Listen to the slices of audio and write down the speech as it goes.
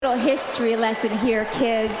Little history lesson here,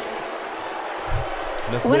 kids.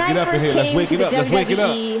 Let's When wake it I up in first here. Let's came wake to it the up. Let's wake it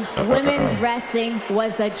WWE, up. women's wrestling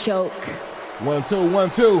was a joke. 1, 2, 1,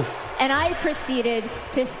 2. And I proceeded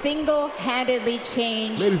to single-handedly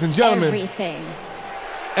change Ladies and gentlemen, everything.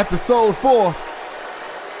 Episode 4.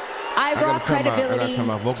 I brought turn my credibility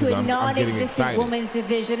vocals to a on. I'm getting non-existent excited. women's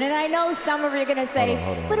division. And I know some of you are going to say,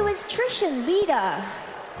 Hold on. but it was Trish and Lita.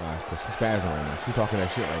 She's spazzing right now. She's talking that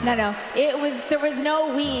shit right now. No. There was no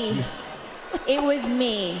we. It was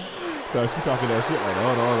me. No, she's talking that shit right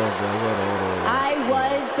now. Hold on, girl. I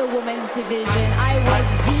was the women's division. I was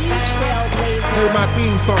the trailblazer. Play my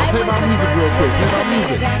theme song. Play my music real quick. Play my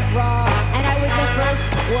music. And I was the first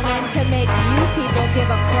woman to make you people give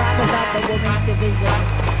a crap about the women's division.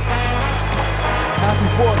 Happy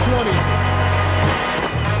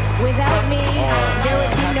 420. Without me, there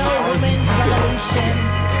would be no women's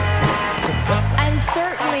revolution. And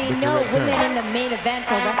certainly no women in the main event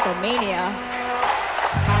of WrestleMania.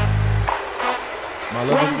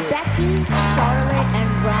 When Becky, Charlotte,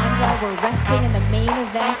 and Ronda were wrestling in the main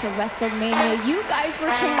event of WrestleMania, you guys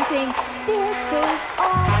were chanting, "This is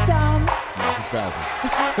awesome." No, she's spazzing.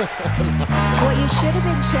 What you should have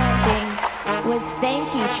been chanting was,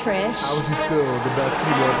 "Thank you, Trish." How is she still the best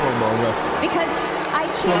female promo in wrestling? Because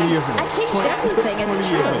I 20 years ago. I changed everything. 20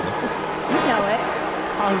 It's years true. later. You know it.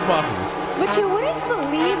 How is it possible? But you wouldn't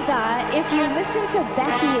believe that if you listened to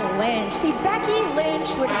Becky Lynch. See, Becky Lynch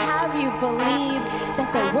would have you believe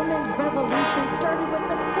that the women's revolution started with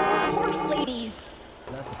the four horse ladies.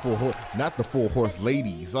 Not the full horse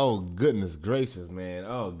ladies. Oh, goodness gracious, man.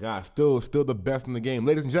 Oh, God. Still the best in the game.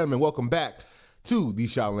 Ladies and gentlemen, welcome back to the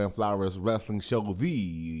Shaolin Flowers Wrestling Show,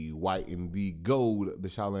 the white and the gold, the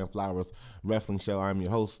Shaolin Flowers Wrestling Show. I'm your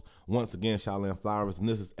host, once again, Shaolin Flowers, and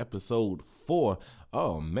this is episode 4.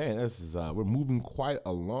 Oh, man, this is we're moving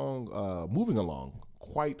along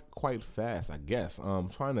quite fast, I guess.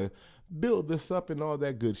 Trying to build this up and all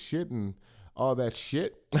that good shit and all that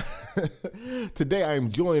shit. Today I am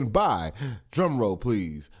joined by, drum roll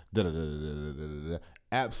please,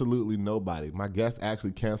 absolutely nobody. My guest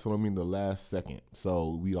actually canceled on me in the last second.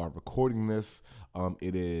 So we are recording this.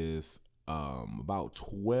 It is about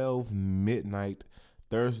 12 midnight,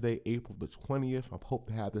 Thursday, April the 20th. I hope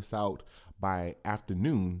to have this out by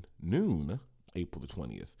noon, April the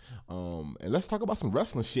 20th. And let's talk about some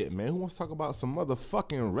wrestling shit, man. Who wants to talk about some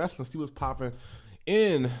motherfucking wrestling? See what's popping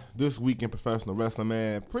in this week in professional wrestling,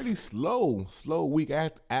 man. Pretty slow week.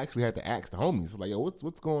 I actually had to ask the homies, like, yo,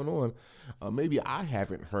 what's going on? Maybe I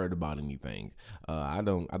haven't heard about anything. I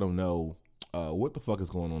don't know what the fuck is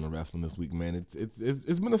going on in wrestling this week, man.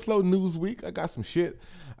 It's been a slow news week. I got some shit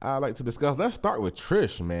I'd like to discuss. Let's start with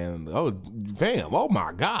Trish, man. Oh, damn. Oh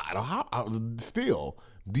my God. Still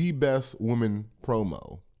the best women's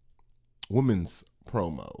promo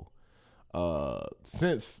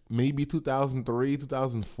since maybe 2003,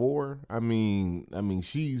 2004. I mean,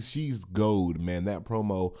 she's gold, man. That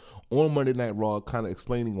promo on Monday Night Raw, kind of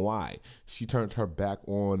explaining why she turned her back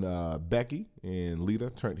on Becky and Lita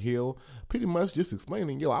turned heel. Pretty much just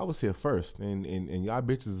explaining, yo, I was here first, and y'all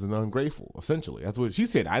bitches is ungrateful. Essentially, that's what she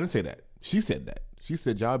said. I didn't say that. She said that. She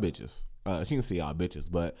said y'all bitches. She didn't say y'all bitches,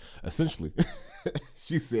 but essentially,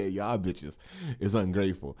 she said y'all bitches is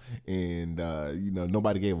ungrateful, and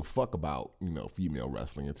nobody gave a fuck about female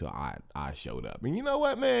wrestling until I showed up. And you know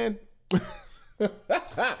what, man?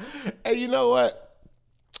 Hey, you know what?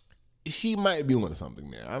 She might be onto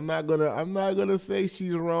something there. I'm not gonna say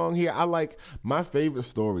she's wrong here. I like, my favorite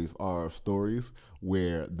stories are stories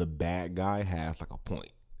where the bad guy has like a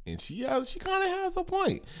point. And she kind of has a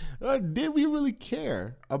point. Did we really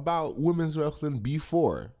care about women's wrestling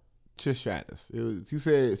before Trish Stratus? She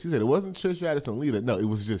said it wasn't Trish Stratus and Lita. No, it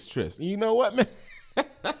was just Trish. And you know what, man?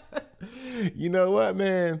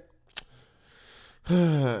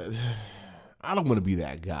 I don't want to be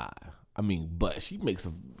that guy. I mean, but she makes a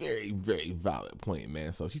very, very valid point,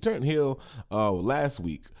 man. So she turned heel last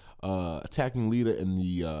week, attacking Lita in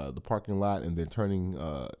the parking lot, and then turning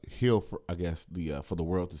heel for, I guess, for the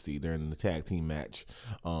world to see during the tag team match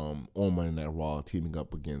on Monday Night Raw, teaming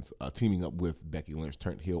up with Becky Lynch.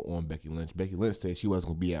 Turned heel on Becky Lynch. Becky Lynch said she wasn't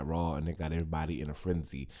gonna be at Raw, and they got everybody in a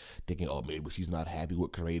frenzy, thinking, oh, maybe she's not happy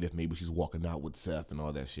with creative, maybe she's walking out with Seth and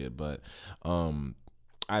all that shit. But I'm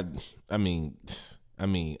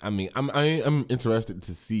interested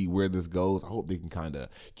to see where this goes. I hope they can kind of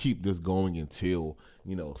keep this going until,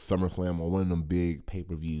 SummerSlam or one of them big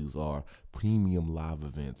pay-per-views or premium live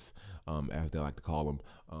events, as they like to call them.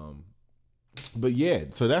 But yeah,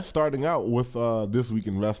 so that's starting out with this week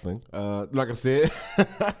in wrestling. Like I said,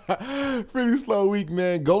 pretty slow week,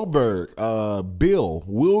 man.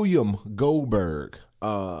 William Goldberg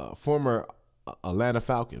former Atlanta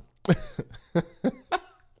Falcon.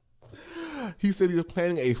 He said he was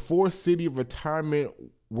planning a 4-city retirement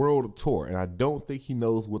world tour, and I don't think he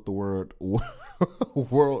knows what the word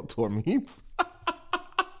world tour means.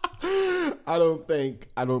 I don't think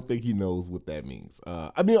he knows what that means.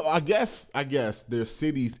 I guess there's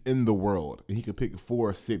cities in the world, and he could pick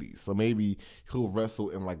 4 cities. So maybe he'll wrestle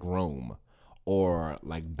in like Rome, or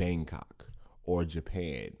like Bangkok, or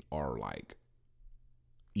Japan, or like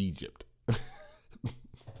Egypt.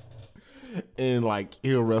 And like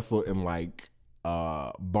he'll wrestle in like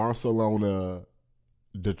Barcelona,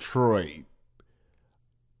 Detroit,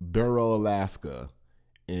 Barrow, Alaska,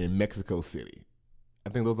 and Mexico City. I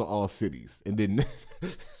think those are all cities. And then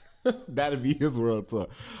that'd be his world tour.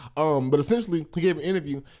 But essentially, he gave an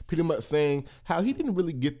interview pretty much saying how he didn't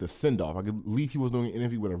really get the send-off. I believe he was doing an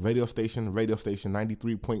interview with a radio station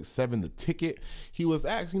 93.7 The Ticket. He was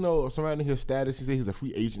actually, surrounding his status. He said he's a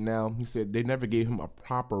free agent now. He said they never gave him a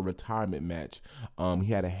proper retirement match.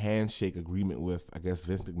 He had a handshake agreement with, I guess,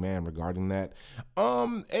 Vince McMahon regarding that.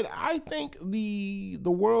 And I think the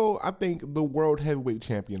world heavyweight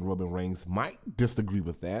champion Roman Reigns might disagree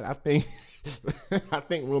with that. I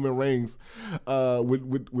think Roman Reigns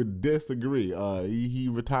would disagree. He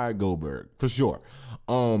retired Goldberg for sure.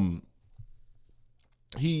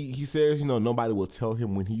 He says nobody will tell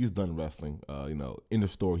him when he's done wrestling. In the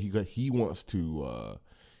store he wants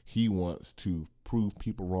to prove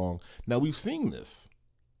people wrong. Now we've seen this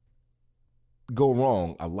go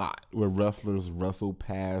wrong a lot, where wrestlers wrestle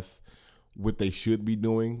past what they should be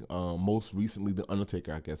doing. Most recently, The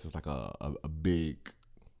Undertaker, I guess, is like a big.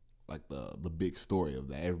 Like the big story of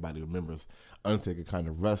that. Everybody remembers Undertaker kind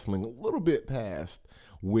of wrestling a little bit past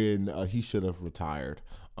when he should have retired.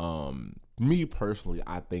 Me personally,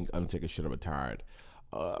 I think Undertaker should have retired.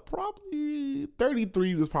 Probably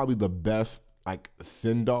 33 was probably the best like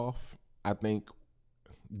send off. I think,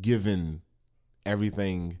 given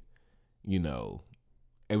everything,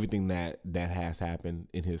 everything that has happened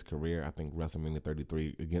in his career, I think WrestleMania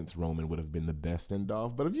 33 against Roman would have been the best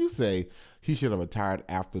send-off. But if you say he should have retired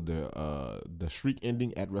after the streak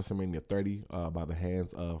ending at WrestleMania 30 by the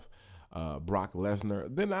hands of Brock Lesnar,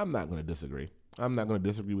 then I'm not going to disagree. I'm not going to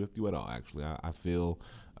disagree with you at all. Actually, I feel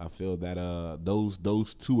that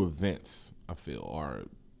those two events are.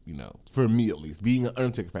 For me at least, being an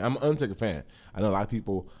Undertaker fan, I'm an Undertaker fan. I know a lot of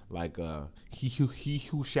people like he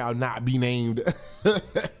who shall not be named.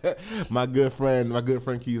 my good friend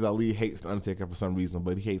Keith Ali hates the Undertaker for some reason,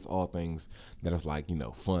 but he hates all things that is like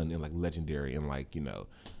fun and like legendary and like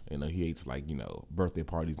he hates like birthday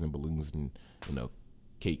parties and balloons and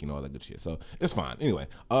cake and all that good shit. So it's fine. Anyway,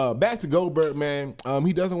 back to Goldberg, man.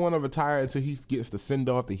 He doesn't want to retire until he gets the send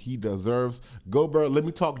off that he deserves. Goldberg, let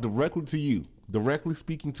me talk directly to you. Directly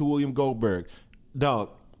speaking to William Goldberg.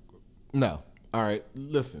 Dog, no. All right,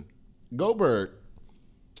 listen. Goldberg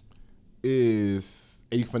is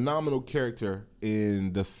a phenomenal character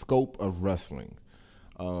in the scope of wrestling.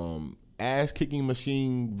 Ass-kicking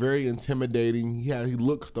machine, very intimidating. He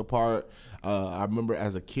looks the part. I remember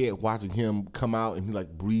as a kid watching him come out and he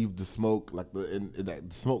like breathed the smoke, like the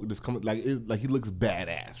smoke just coming, like he looks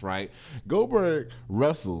badass, right? Goldberg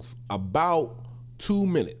wrestles about 2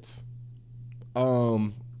 minutes.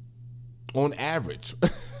 On average.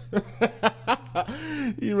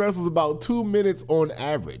 He wrestles about 2 minutes on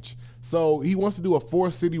average. So he wants to do a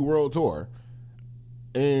 4-city world tour,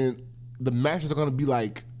 and the matches are going to be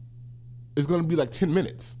like, it's going to be like 10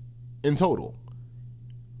 minutes in total.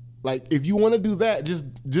 Like, if you want to do that,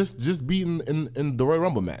 just be in the Royal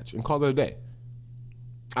Rumble match and call it a day.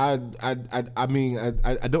 I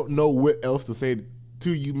don't know what else to say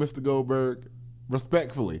to you, Mr. Goldberg,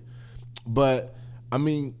 respectfully. But, I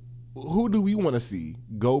mean, who do we want to see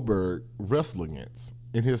Goldberg wrestle against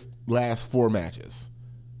in his last 4 matches?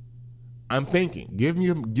 I'm thinking. Give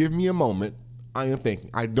me a moment. I am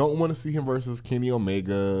thinking. I don't want to see him versus Kenny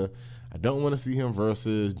Omega. I don't want to see him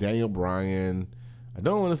versus Daniel Bryan. I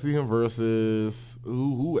don't want to see him versus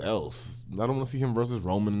who else? I don't want to see him versus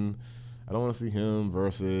Roman. I don't want to see him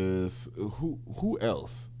versus who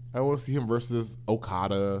else? I don't want to see him versus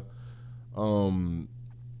Okada.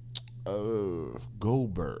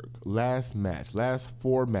 Goldberg, last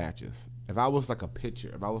 4 matches. If I was like a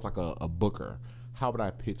pitcher, if I was like a booker, how would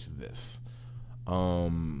I pitch this?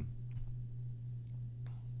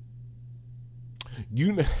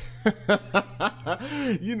 You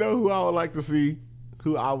know who I would like to see?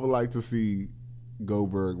 Who I would like to see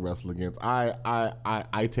Goldberg wrestle against?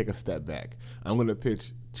 I take a step back. I'm going to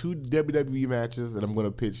pitch 2 WWE matches and I'm going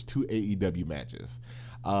to pitch 2 AEW matches.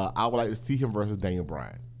 I would like to see him versus Daniel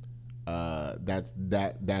Bryan.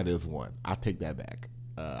 That is one. I take that back.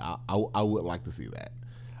 I would like to see that.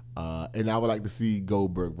 And I would like to see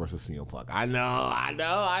Goldberg versus CM Punk. I know.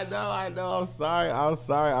 I'm sorry.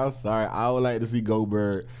 I would like to see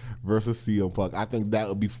Goldberg versus CM Punk. I think that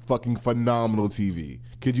would be fucking phenomenal TV.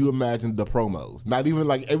 Could you imagine the promos? Not even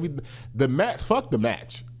like the match. Fuck the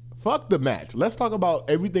match. Let's talk about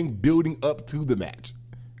everything building up to the match.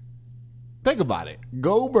 Think about it.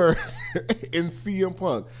 Goldberg and CM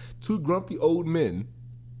Punk, two grumpy old men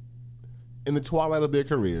in the twilight of their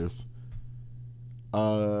careers.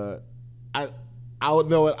 I would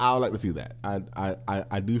know what I would like to see that.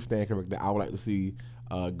 I do stand corrected. I would like to see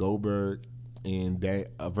Goldberg and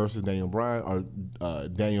versus Daniel Bryan or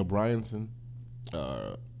Daniel Bryanson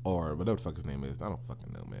or whatever the fuck his name is. I don't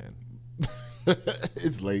fucking know, man.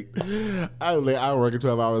 It's late. I'm late. I work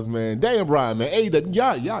 12 hours, man. Daniel Bryan, man. Hey, y'all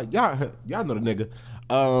know the nigga.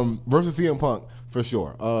 Versus CM Punk for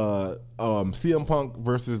sure. CM Punk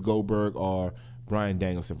versus Goldberg or Bryan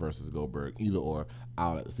Danielson versus Goldberg. Either or. I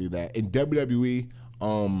would like to see that. In WWE,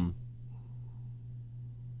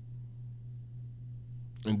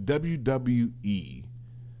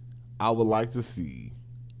 I would like to see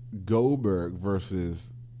Goldberg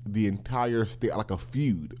versus the entire state, like a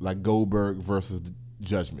feud, like Goldberg versus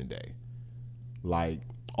Judgment Day. Like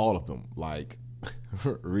all of them. Like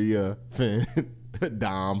Rhea, Finn,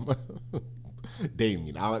 Dom,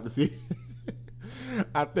 Damien. I like to see.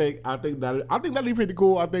 I think that'd be pretty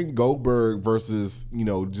cool. I think Goldberg versus,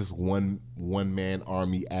 just one man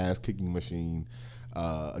army ass kicking machine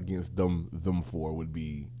against them four would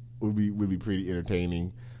be pretty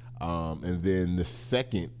entertaining. And then the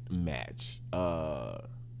second match,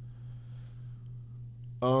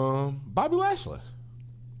 Bobby Lashley.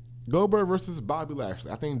 Goldberg versus Bobby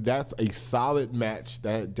Lashley. I think that's a solid match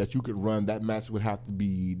that you could run. That match would have to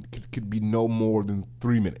be could be no more than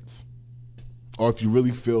 3 minutes. Or if you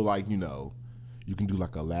really feel like, you can do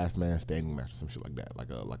like a last man standing match or some shit like that, like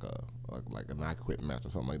a not quit match or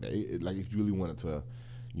something like that. Like if you really wanted to,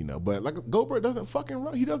 but like Goldberg doesn't fucking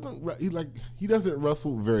he doesn't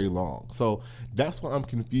wrestle very long. So that's why I'm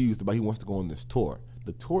confused about he wants to go on this tour.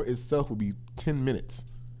 The tour itself would be 10 minutes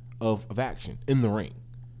of action in the ring.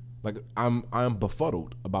 Like I'm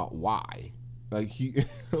befuddled about why. Like he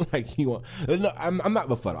want. No, I'm not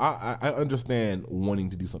befuddled. I understand wanting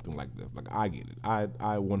to do something like this. Like I get it. I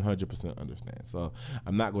 100% understand. So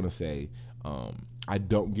I'm not gonna say I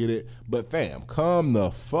don't get it. But fam, come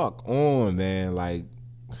the fuck on, man. Like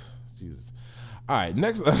Jesus. All right,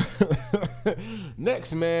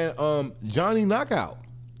 next man. Johnny Knockout,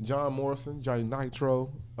 John Morrison, Johnny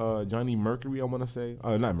Nitro, Johnny Mercury. I want to say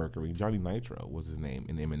not Mercury. Johnny Nitro was his name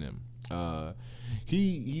in Eminem.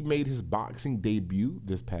 He made his boxing debut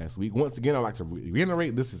this past week. Once again, I like to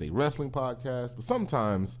reiterate, this is a wrestling podcast, but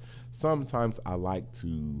sometimes I like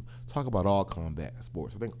to talk about all combat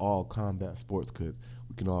sports. I think all combat sports we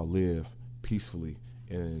can all live peacefully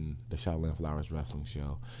in the Shaolin Flowers Wrestling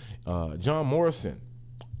Show. John Morrison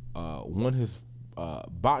won his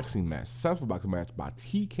successful boxing match by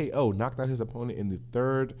TKO, knocked out his opponent in the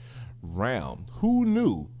third round. Who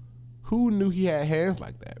knew he had hands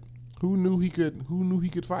like that? Who knew he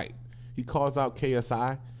could fight? He calls out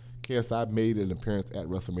KSI. KSI made an appearance at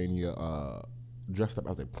WrestleMania dressed up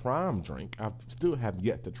as a Prime drink. I still have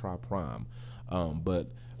yet to try Prime,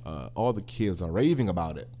 but all the kids are raving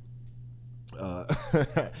about it.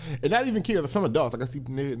 And not even kids, some adults. Like I see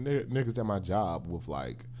niggas at my job with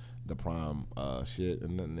like the Prime shit,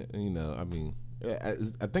 and then, I mean, I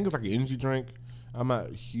think it's like an energy drink. I'm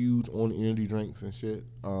not huge on energy drinks and shit,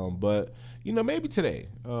 but maybe today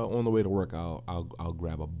on the way to work I'll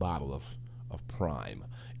grab a bottle of Prime.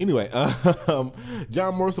 Anyway,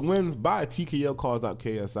 John Morrison wins by TKO, calls out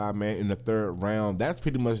KSI, man, in the third round. That's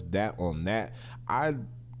pretty much that on that. I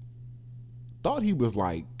thought he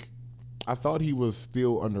was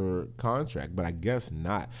still under contract, but I guess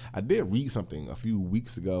not. I did read something a few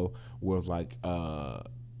weeks ago where it was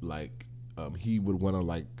he would want to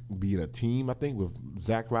like be in a team, I think, with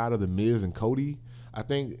Zack Ryder, The Miz, and Cody. I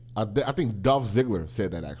think Dolph Ziggler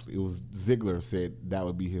said that, actually. It was Ziggler said that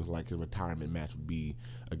would be his retirement match would be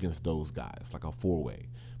against those guys, like a 4-way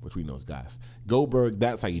between those guys. Goldberg,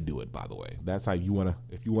 that's how you do it, by the way. That's how you wanna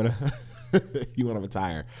if you wanna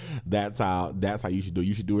retire. That's how you should do it.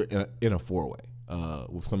 You should do it in a 4-way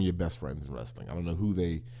with some of your best friends in wrestling. I don't know who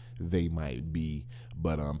they might be,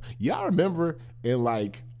 but y'all remember in I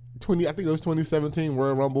think it was 2017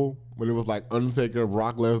 Royal Rumble when it was like Undertaker,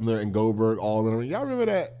 Brock Lesnar, and Goldberg all in the ring. Y'all remember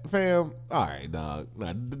that, fam? All right, dog.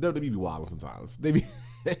 Nah, they be wilding sometimes. They be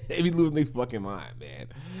losing their fucking mind,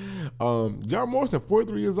 man. John Morrison,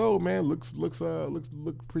 43 years old, man, looks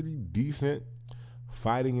pretty decent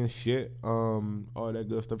fighting and shit. All that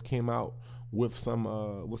good stuff. Came out with some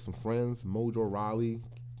friends, Mojo Rawley,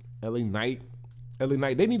 LA Knight. LA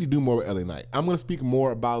Knight, they need to do more with LA Knight. I'm gonna speak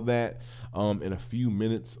more about that in a few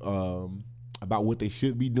minutes, about what they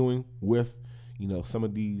should be doing with, some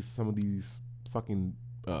of these fucking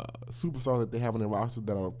superstars that they have on their roster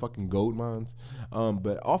that are fucking gold mines.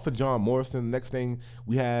 But off of John Morrison, next thing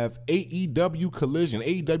we have AEW Collision.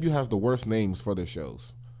 AEW has the worst names for their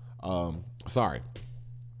shows. Sorry.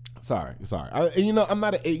 I'm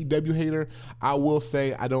not an AEW hater. I will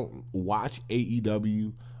say I don't watch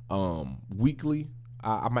AEW weekly.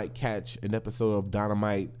 I might catch an episode of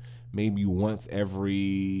Dynamite maybe once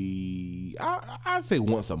every, I'd say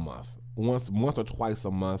once a month. Once or twice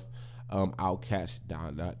a month, I'll catch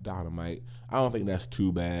Dynamite. I don't think that's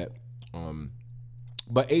too bad.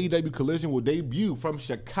 But AEW Collision will debut from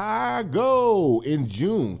Chicago in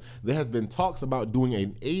June. There has been talks about doing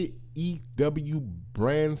an AEW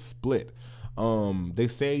brand split. They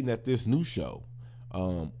saying that this new show,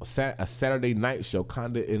 a Saturday night show,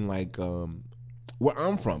 kind of in like where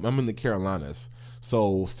I'm from. I'm in the Carolinas.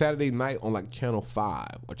 So Saturday night on like Channel 5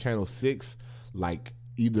 or Channel 6, like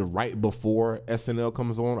either right before SNL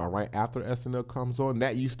comes on or right after SNL comes on.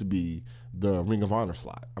 That used to be the Ring of Honor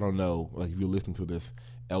slot. I don't know, like if you're listening to this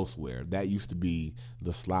elsewhere, that used to be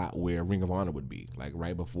the slot where Ring of Honor would be, like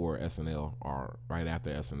right before SNL or right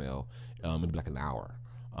after SNL. It'd be like an hour.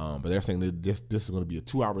 But they're saying that this is going to be a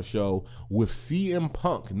 2-hour show with CM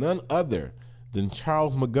Punk, none other than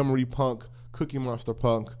Charles Montgomery Punk, Cookie Monster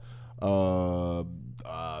Punk,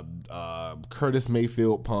 Curtis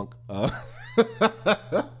Mayfield Punk,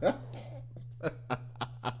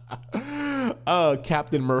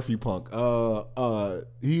 Captain Murphy Punk.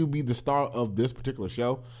 He will be the star of this particular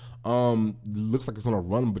show. Looks like it's going to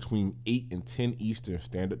run between 8 and 10 Eastern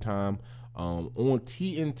Standard Time on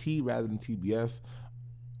TNT rather than TBS.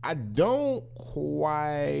 I don't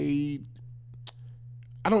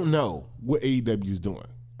know what AEW is doing.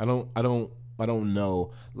 I don't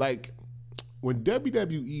know. Like when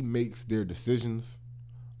WWE makes their decisions,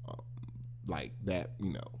 like that,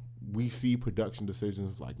 we see production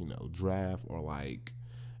decisions like, draft or like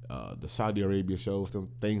the Saudi Arabia shows,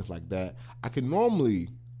 things like that. I can normally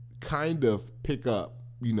kind of pick up,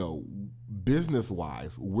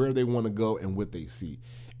 business-wise, where they want to go and what they see.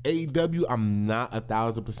 AEW, I'm not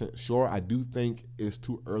 1,000% sure. I do think it's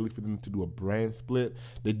too early for them to do a brand split.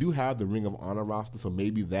 They do have the Ring of Honor roster, so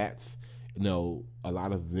maybe that's, a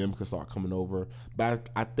lot of them could start coming over. But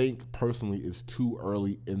I think personally it's too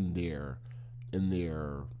early in their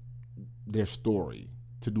story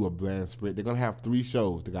to do a brand split. They're gonna have 3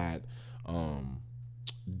 shows. They got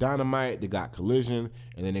Dynamite, they got Collision,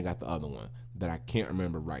 and then they got the other one that I can't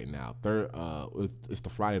remember right now. It's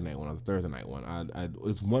the Friday night one or the Thursday night one.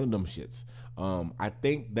 It's one of them shits. I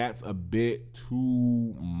think that's a bit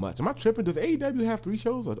too much. Am I tripping? Does AEW have 3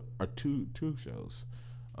 shows or two shows?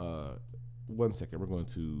 1 second.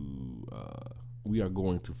 We are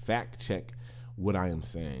going to fact check what I am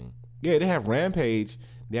saying. Yeah, they have Rampage,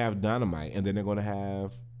 they have Dynamite, and then they're going to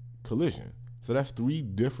have Collision. So that's 3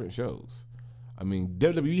 different shows. I mean,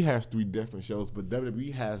 WWE has 3 different shows, but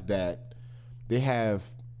WWE has that. They got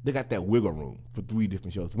that wiggle room for 3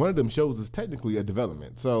 different shows. One of them shows is technically a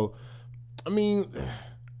development. So, I mean,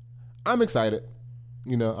 I'm excited.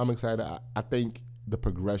 I'm excited. I think the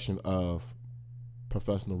progression of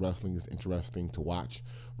professional wrestling is interesting to watch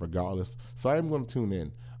regardless. So I am going to tune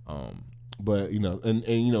in. But,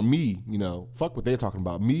 me, fuck what they're talking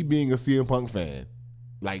about. Me being a CM Punk fan,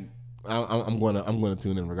 like, I'm going to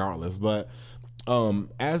tune in regardless. But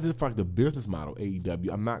as if like the business model, AEW,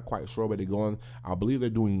 I'm not quite sure where they're going. I believe they're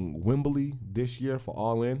doing Wembley this year for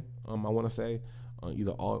All In. I want to say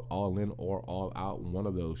either All In or All Out. One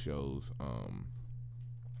of those shows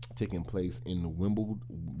taking place in Wembleton,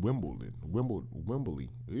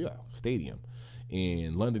 Stadium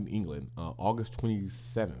in London, England, August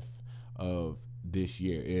 27th of this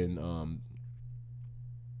year. And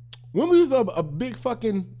Wembley's a big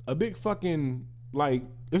fucking like,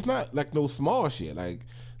 it's not like no small shit. Like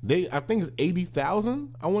I think it's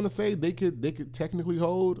 80,000. I want to say they could technically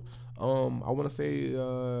hold. I want to say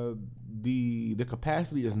the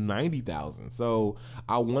capacity is 90,000. So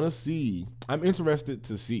I'm interested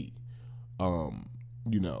to see, what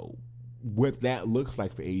that looks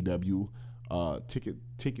like for AEW.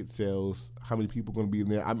 Ticket sales, how many people are going to be in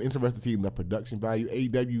there. I'm interested to see the production value.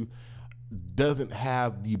 AEW doesn't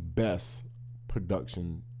have the best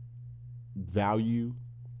production value.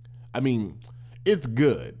 I mean, it's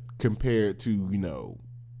good compared to,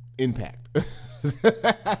 Impact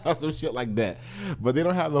or some shit like that. But they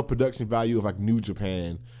don't have a production value of like New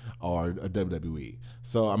Japan or a WWE.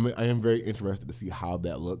 So I am very interested to see how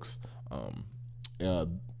that looks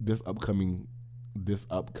this upcoming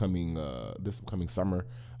summer.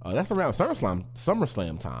 That's around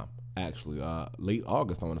SummerSlam time. Actually, late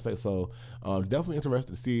August, I want to say. So, definitely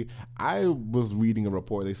interested to see. I was reading a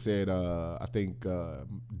report. They said, I think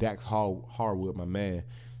Dax Harwood, my man,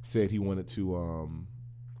 said he wanted to.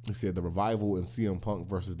 He said the Revival and CM Punk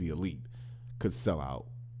versus the Elite could sell out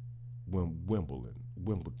Wembleton.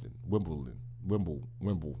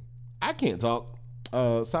 I can't talk.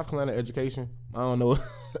 South Carolina education. I don't know.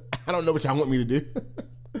 I don't know what y'all want me to do.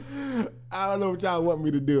 I don't know what y'all want me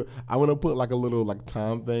to do. I want to put like a little like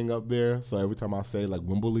time thing up there, so every time I say like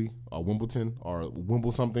Wembley or Wembleton or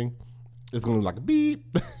Wemble something, it's gonna like beep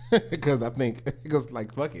because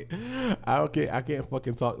like fuck it, I don't care. I can't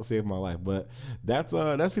fucking talk to save my life. But that's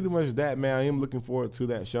pretty much that, man. I am looking forward to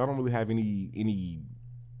that show. I don't really have any.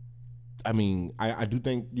 I mean, I do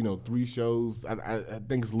think 3 shows. I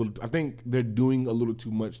think it's a little. I think they're doing a little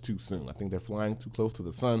too much too soon. I think they're flying too close to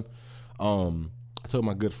the sun. I told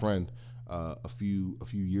my good friend a few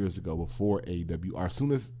years ago before AEW, as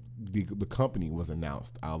soon as the company was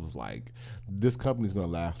announced, I was like, this company's gonna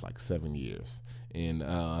last like 7 years, and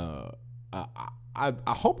I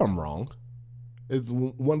hope I'm wrong. It's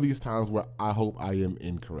one of these times where I hope I am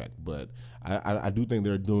incorrect, but I do think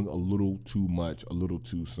they're doing a little too much, a little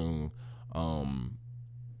too soon, and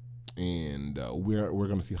we're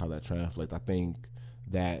gonna see how that translates. I think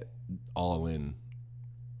that All In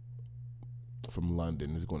from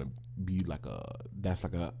London is going to be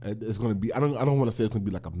it's going to be, I don't want to say it's going to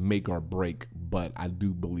be like a make or break, but I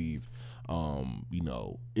do believe,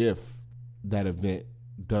 if that event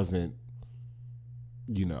doesn't,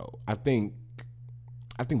 I think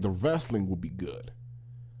the wrestling will be good,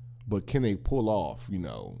 but can they pull off,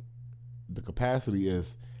 the capacity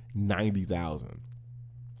is 90,000,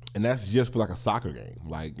 and that's just for like a soccer game.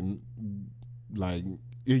 Like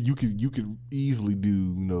you could easily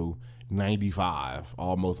do, 95,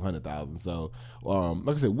 almost 100,000. So,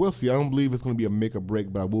 like I said, we'll see. I don't believe it's going to be a make or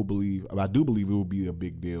break, but I do believe it will be a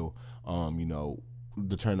big deal. To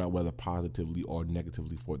turn out whether positively or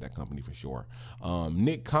negatively for that company for sure.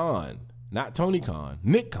 Nick Khan, not Tony Khan,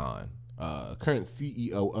 Nick Khan, current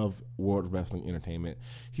CEO of World Wrestling Entertainment.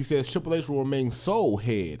 He says Triple H will remain sole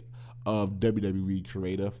head of WWE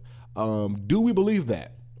Creative. Do we believe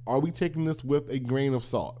that? Are we taking this with a grain of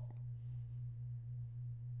salt?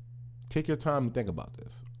 Take your time to think about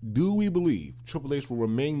this. Do we believe Triple H will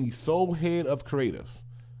remain the sole head of creative?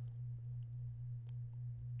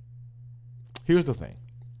 Here's the thing.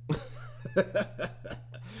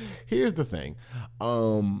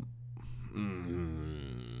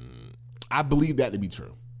 I believe that to be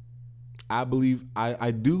true. I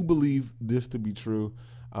do believe this to be true.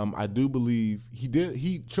 I do believe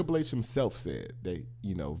Triple H himself said that,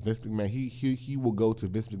 Vince McMahon, he will go to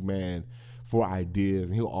Vince McMahon for ideas,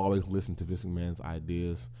 and he'll always listen to Vince McMahon's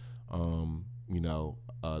ideas.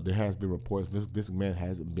 There has been reports Vince McMahon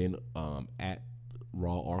hasn't been at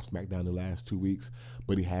Raw or SmackDown the last 2 weeks,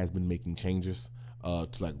 but he has been making changes to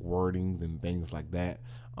like wordings and things like that.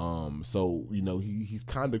 So he's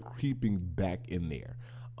kind of creeping back in there.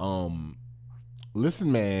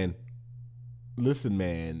 Listen, man.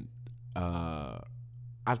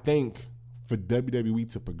 I think for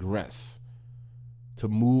WWE to progress, to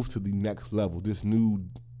move to the next level, this new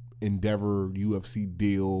Endeavor UFC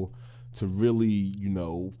deal, to really,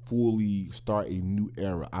 fully start a new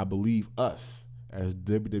era, I believe us as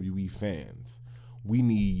WWE fans, we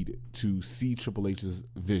need to see Triple H's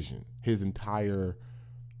vision, his entire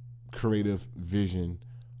creative vision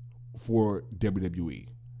for WWE,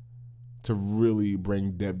 to really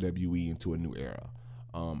bring WWE into a new era.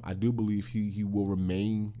 I do believe he will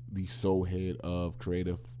remain the sole head of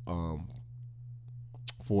creative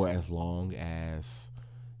for as long as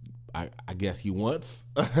I guess he wants.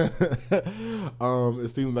 It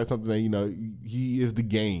seems like something that, he is the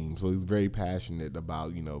game, so he's very passionate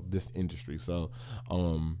about, this industry. So,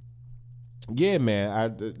 yeah,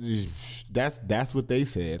 man, that's what they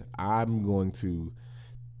said. I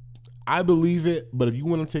believe it, but if you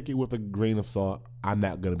want to take it with a grain of salt, I'm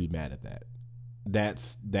not gonna be mad at that.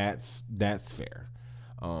 That's fair.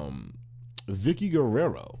 Vicky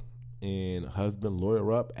Guerrero and husband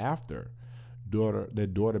lawyer up after their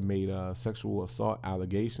daughter made sexual assault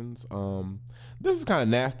allegations. This is kind of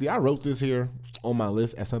nasty. I wrote this here on my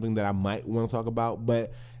list as something that I might want to talk about,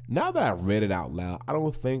 but now that I read it out loud, I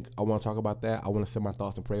don't think I want to talk about that. I want to send my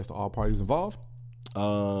thoughts and prayers to all parties involved.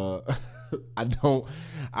 I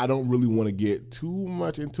don't really want to get too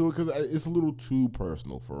much into it because it's a little too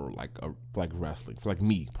personal for like wrestling, for like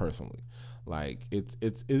me personally. Like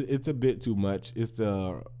it's a bit too much. It's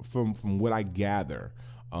from what I gather,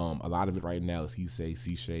 a lot of it right now is he say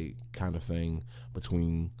she kind of thing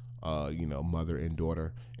between mother and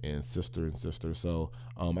daughter and sister. So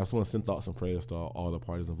I just want to send thoughts and prayers to all the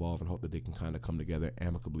parties involved and hope that they can kind of come together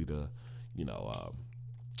amicably to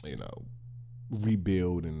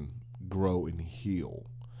rebuild and grow and heal.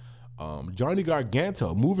 Johnny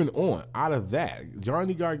Gargano, moving on out of that.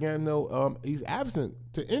 Johnny Gargano, he's absent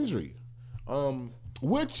to injury,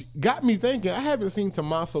 which got me thinking. I haven't seen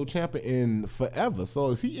Tommaso Ciampa in forever. So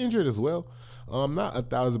is he injured as well? I'm not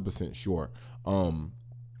 1,000% sure.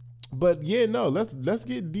 But yeah, no, let's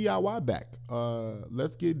get DIY back.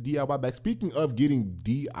 Let's get DIY back. Speaking of getting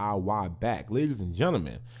DIY back, ladies and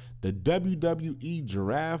gentlemen, the WWE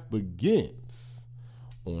draft begins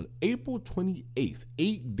on April 28th,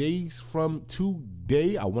 8 days from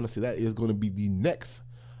today. I want to say that is going to be the next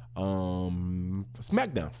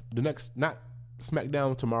SmackDown. The next, not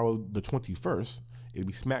SmackDown tomorrow, the 21st. It'll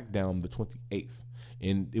be SmackDown the 28th.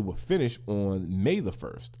 And it will finish on May the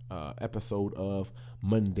 1st, episode of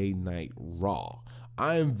Monday Night Raw.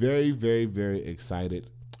 I am very, very, very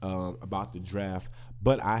excited about the draft,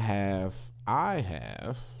 but I have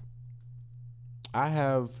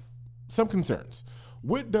some concerns.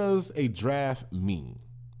 What does a draft mean?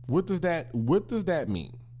 What does that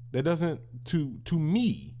mean? That doesn't, to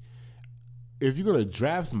me, if you're gonna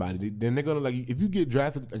draft somebody, then they're gonna, if you get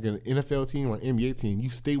drafted like an NFL team or an NBA team, you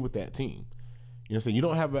stay with that team. You know what I'm saying? You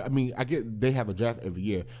don't have I get they have a draft every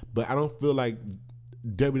year, but I don't feel like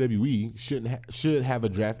WWE should have a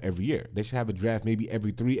draft every year. They should have a draft maybe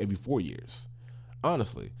every 4 years.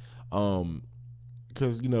 Honestly.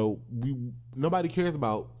 Because nobody cares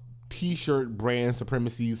about T-shirt brand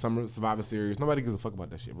supremacy, Summer Survivor Series. Nobody gives a fuck about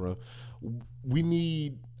that shit, bro.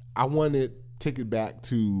 I want to take it back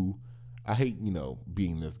to, I hate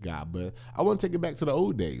being this guy, but I want to take it back to the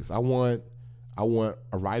old days. I want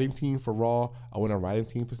a writing team for Raw. I want a writing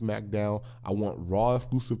team for SmackDown. I want Raw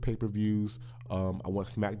exclusive pay-per-views. I want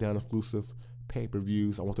SmackDown exclusive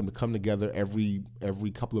pay-per-views. I want them to come together every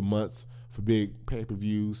couple of months for big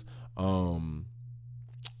pay-per-views.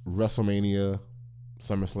 WrestleMania,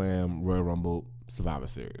 SummerSlam, Royal Rumble, Survivor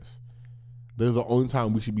Series. Those are the only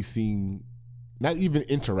time we should be seeing, not even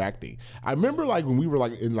interacting. I remember when we were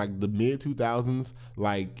in the mid 2000s,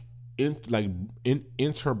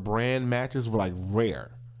 inter-brand matches were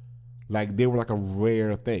rare. They were a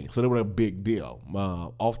rare thing. So they were a big deal.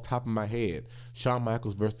 Off the top of my head, Shawn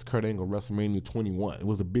Michaels versus Kurt Angle, WrestleMania 21. It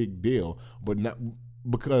was a big deal, but not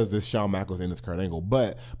because it's Shawn Michaels and it's Kurt Angle,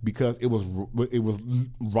 but because it was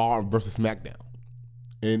Raw versus SmackDown.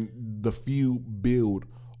 And the feud build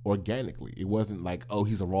organically. It wasn't oh,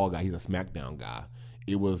 he's a Raw guy, he's a SmackDown guy.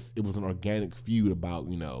 It was an organic feud about,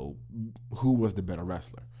 who was the better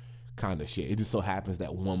wrestler kind of shit. It just so happens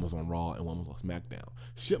that one was on Raw and one was on SmackDown.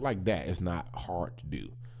 Shit like that is not hard to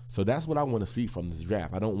do. So that's what I want to see from this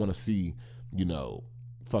draft. I don't want to see,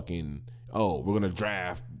 fucking, we're going to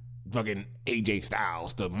draft fucking AJ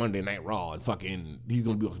Styles to Monday Night Raw and fucking he's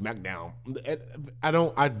going to be on SmackDown. I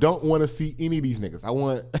don't want to see any of these niggas.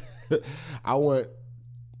 I want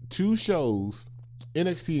two shows,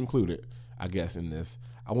 NXT included, I guess, in this.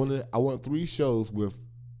 I want 3 shows with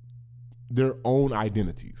their own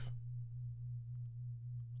identities.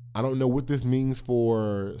 I don't know what this means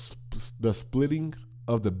for the splitting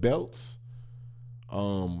of the belts.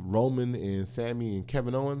 Roman and Sami and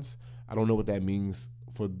Kevin Owens. I don't know what that means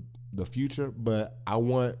for the future, but I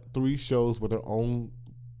want 3 shows with their own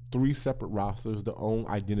 3 separate rosters, their own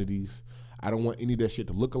identities. I don't want any of that shit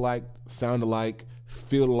to look alike, sound alike,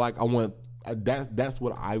 feel alike. I want that's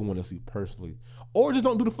what I want to see personally. Or just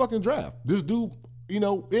don't do the fucking draft. Just do, we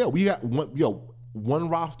got one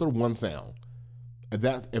roster, one sound. If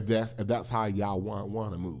that's how y'all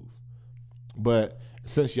want to move. But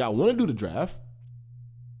since y'all want to do the draft,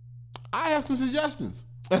 I have some suggestions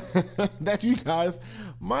that you guys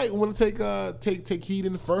might want to take heed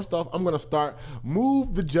in. First off, I'm gonna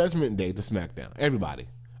move the Judgment Day to SmackDown. Everybody,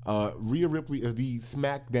 Rhea Ripley is the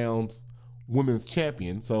SmackDown's Women's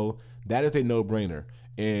Champion, so that is a no-brainer.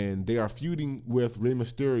 And they are feuding with Rey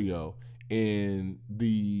Mysterio in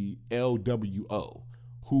the LWO,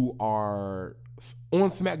 who are on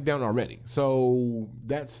SmackDown already. So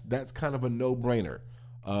that's kind of a no-brainer.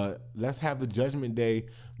 Let's have the Judgment Day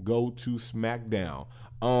go to SmackDown.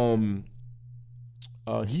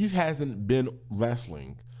 He hasn't been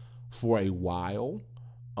wrestling for a while,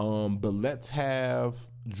 but let's have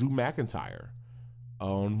Drew McIntyre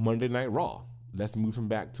on Monday Night Raw. Let's move him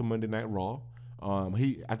back to Monday Night Raw. I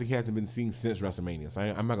think he hasn't been seen since WrestleMania, so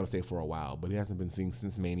I'm not going to say for a while, but he hasn't been seen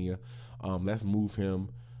since Mania. Let's move him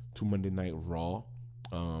to Monday Night Raw.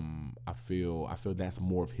 I feel that's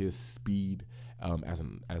more of his speed as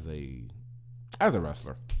a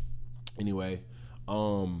wrestler. Anyway,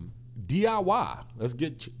 DIY. Let's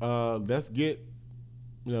get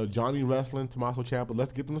Johnny wrestling, Tommaso Ciampa.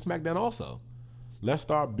 Let's get them to SmackDown also. Let's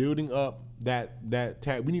start building up that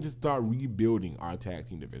tag. We need to start rebuilding our tag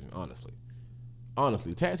team division. Honestly,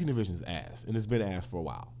 the tag team division is ass, and it's been ass for a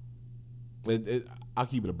while. I'll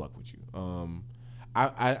keep it a buck with you.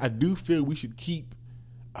 I do feel we should keep.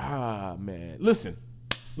 Man, listen.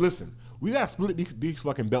 We gotta split these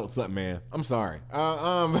fucking belts up, man. I'm sorry.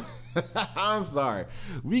 I'm sorry.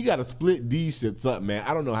 We gotta split these shits up, man.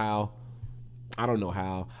 I don't know how. I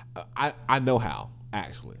know how,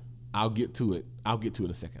 actually. I'll get to it in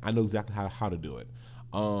a second. I know exactly how to do it.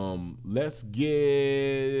 Let's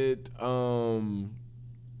get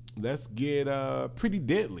Pretty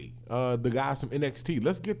Deadly, the guys from NXT.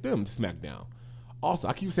 Let's get them to SmackDown. Also,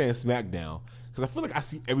 I keep saying SmackDown because I feel like I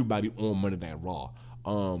see everybody on Monday Night Raw.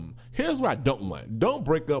 Here's what I don't want. Don't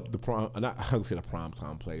break up the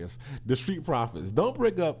primetime players, the Street Profits. Don't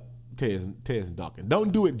break up Tez and Dawkins.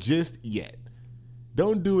 Don't do it just yet.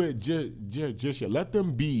 Don't do it just yet. Let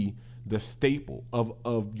them be the staple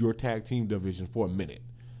of your tag team division for a minute.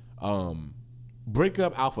 Break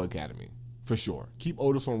up Alpha Academy for sure. Keep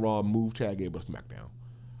Otis on Raw. Move Chad Gable to SmackDown.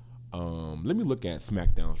 Let me look at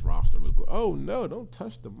SmackDown's roster real quick. Oh no! Don't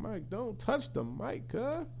touch the mic. Don't touch the mic,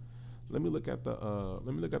 huh? Let me look at the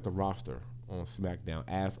roster on SmackDown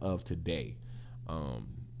as of today,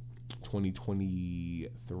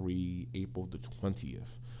 2023, April the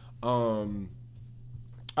 20th. All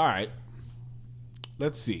right.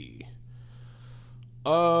 Let's see.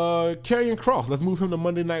 Karrion Kross. Let's move him to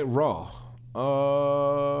Monday Night Raw.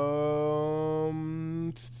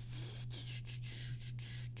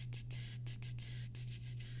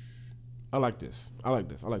 I like this. I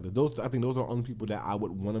think those are the only people that I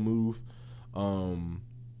would want to move. I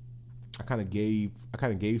kind of gave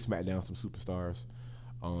SmackDown some superstars.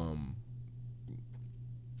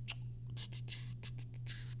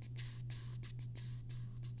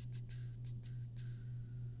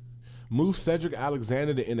 Move Cedric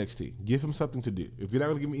Alexander to NXT. Give him something to do. If you're not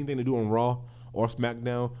going to give me anything to do on Raw or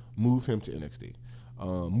SmackDown, move him to NXT.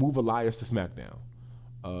 Move Elias to SmackDown.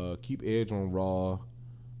 Keep Edge on Raw.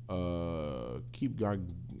 I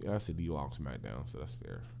said Dio on SmackDown, so that's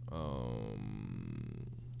fair.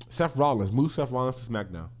 Seth Rollins. Move Seth Rollins to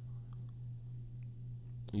SmackDown.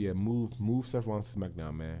 Yeah, move Seth Rollins to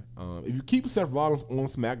SmackDown, man. If you keep Seth Rollins on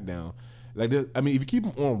SmackDown, if you keep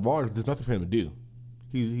him on Raw, there's nothing for him to do.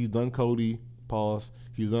 He's done Cody, pause.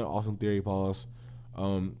 He's done Austin Theory, pause.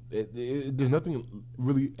 There's nothing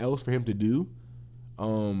really else for him to do.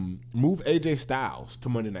 Move AJ Styles to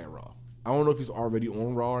Monday Night Raw. I don't know if he's already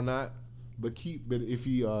on Raw or not, but if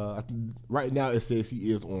he right now it says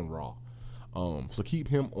he is on Raw. So keep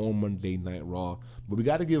him on Monday Night Raw. But we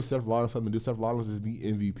got to give Seth Rollins something to do. Seth Rollins is the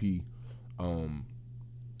MVP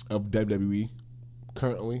of WWE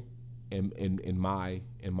currently, in my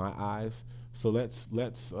eyes. So let's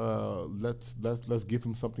give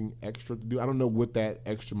him something extra to do. I don't know what that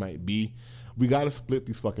extra might be. We got to split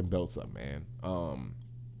these fucking belts up, man.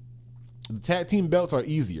 The tag team belts are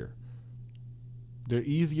easier. They're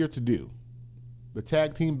easier to do. The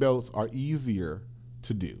tag team belts are easier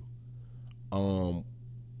to do.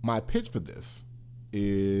 My pitch for this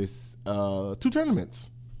is 2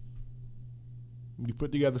 tournaments. You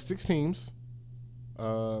put together 6 teams.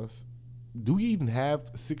 Do we even have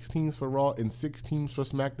 6 teams for Raw and 6 teams for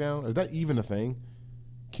SmackDown? Is that even a thing?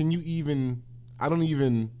 Can you even? I don't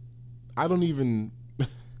even know.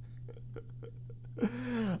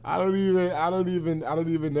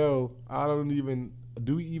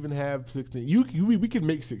 Do we even have 6 teams? We could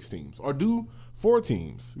make 6 teams or do 4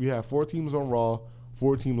 teams. We have 4 teams on Raw,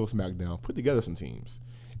 4 teams on SmackDown. Put together some teams,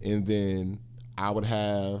 and then I would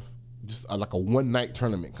have just like a one-night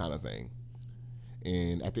tournament kind of thing.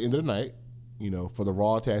 And at the end of the night, for the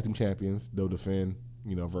Raw Tag Team Champions, they'll defend,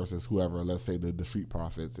 versus whoever. Let's say the Street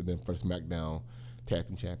Profits, and then for SmackDown Tag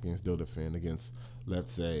Team Champions, they'll defend against,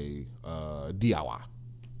 let's say, DIY.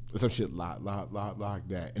 Some shit like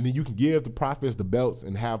that. And then you can give the Profits the belts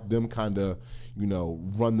and have them kind of,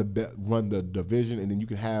 run the division, and then you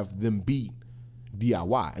can have them beat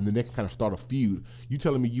DIY, and then they can kind of start a feud. You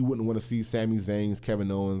telling me you wouldn't want to see Sami Zayn,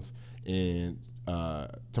 Kevin Owens, and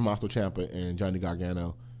Tommaso Ciampa and Johnny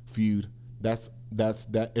Gargano feud? That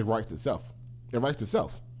it writes itself. It writes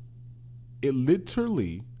itself. It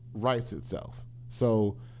literally writes itself.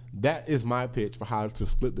 So that is my pitch for how to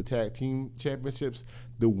split the tag team championships.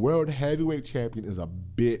 The World Heavyweight Champion is a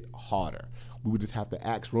bit harder. We would just have to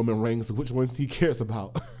ask Roman Reigns which ones he cares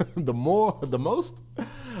about the most.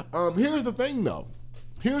 Here's the thing, though.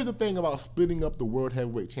 Here's the thing about splitting up the World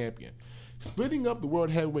Heavyweight Champion. Splitting up the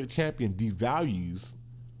World Heavyweight Champion devalues,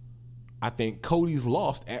 I think, Cody's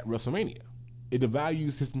loss at WrestleMania. It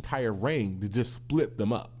devalues his entire reign to just split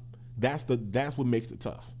them up. That's what makes it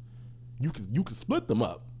tough. You can split them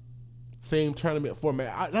up. Same tournament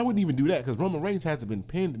format. I wouldn't even do that because Roman Reigns hasn't been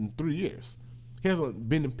pinned in 3 years. He hasn't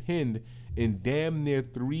been pinned in damn near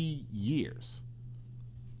 3 years.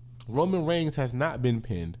 Roman Reigns has not been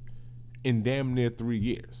pinned in damn near 3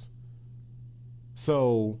 years.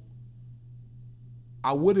 So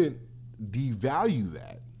I wouldn't devalue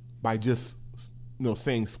that by just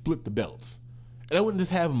saying split the belts. And I wouldn't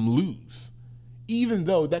just have him lose. Even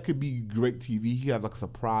though that could be great TV, he has like a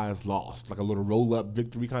surprise loss, like a little roll-up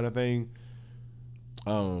victory kind of thing.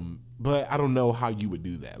 But I don't know how you would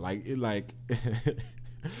do that.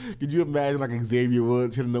 Could you imagine like Xavier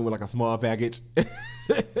Woods hitting them with like a small package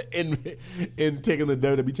and taking the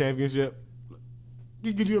WWE Championship?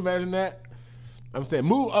 Could you imagine that? I'm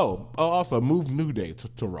saying also move New Day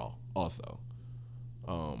to Raw. Also,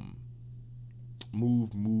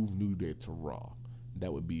 move New Day to Raw.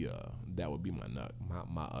 That would be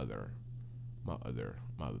my other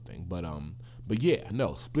thing. But yeah,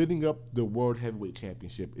 no, splitting up the World Heavyweight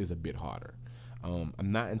Championship is a bit harder. I'm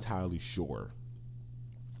not entirely sure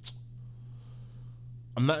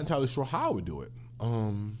how I would do it.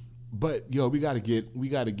 But we gotta do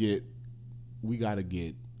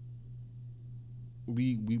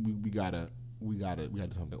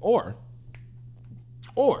something.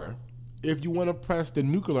 Or if you want to press the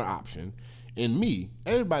nuclear option, and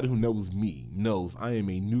everybody who knows me knows I am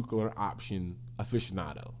a nuclear option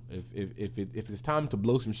aficionado. If it's time to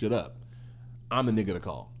blow some shit up, I'm the nigga to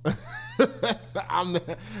call. I'm the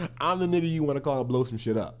nigga you want to call to blow some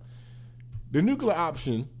shit up. The nuclear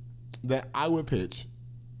option that I would pitch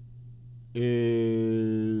is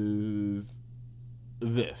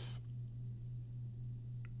this.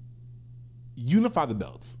 Unify the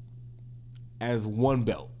belts as one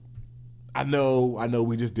belt. I know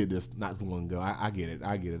we just did this not too long ago. I get it.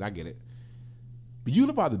 But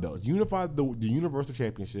unify the belts. Unify the Universal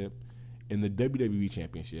Championship and the WWE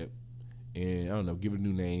Championship. And I don't know, give it a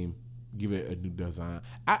new name, give it a new design.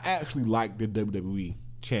 I actually like the WWE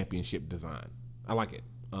Championship design. I like it.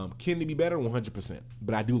 Can it be better? 100%.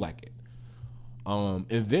 But I do like it. And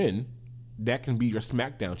then that can be your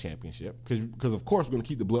SmackDown Championship. Because of course we're going to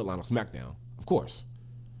keep the bloodline of SmackDown. Of course.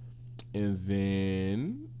 And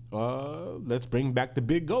then let's bring back the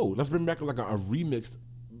Big Gold. Let's bring back like a remixed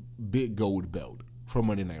Big Gold belt from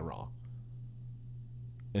Monday Night Raw.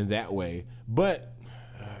 And that way, but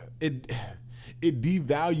it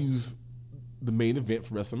devalues the main event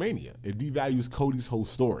for WrestleMania. It devalues Cody's whole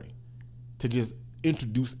story to just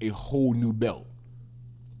introduce a whole new belt.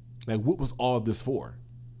 Like, what was all of this for?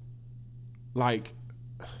 Like,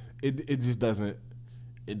 it just doesn't.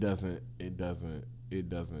 I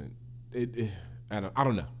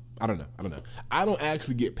don't know. I don't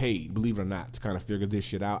actually get paid, believe it or not, to kind of figure this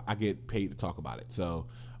shit out. I get paid to talk about it. So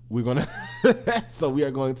we are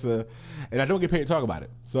going to, and I don't get paid to talk about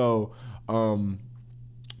it. So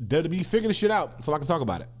WWE figure this shit out so I can talk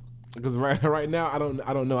about it. Because right now I don't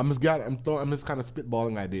know. I'm just kind of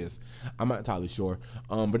spitballing ideas. I'm not entirely sure.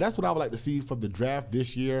 But that's what I would like to see for the draft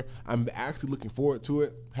this year. I'm actually looking forward to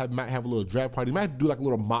it. Might have a little draft party. Might do like a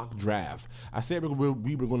little mock draft. I said we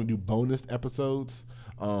were going to do bonus episodes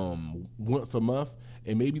once a month,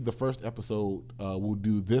 and maybe the first episode we'll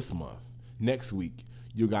do this month. Next week,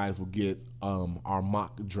 you guys will get our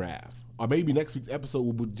mock draft, or maybe next week's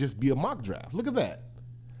episode will just be a mock draft. Look at that.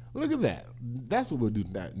 That's what we'll do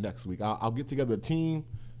next week. I'll get together a team,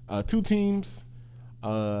 2 teams,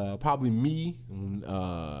 probably me,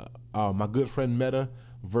 my good friend Meta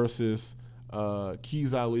versus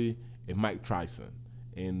Keys Ali and Mike Tryson,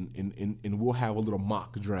 and we'll have a little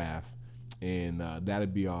mock draft, and that'll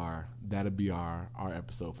be our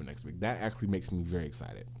episode for next week. That actually makes me very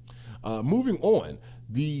excited. Moving on,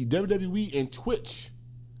 the WWE and Twitch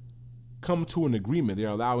come to an agreement. They're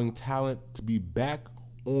allowing talent to be back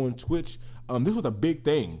on Twitch. This was a big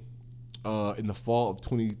thing in the fall of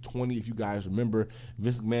 2020. If you guys remember,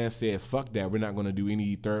 Vince McMahon said, fuck that, we're not going to do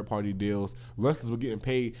any third-party deals. Wrestlers were getting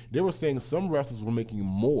paid. They were saying some wrestlers were making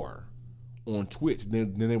more on Twitch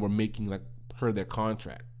than they were making like per their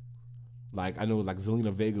contract. Like, I know like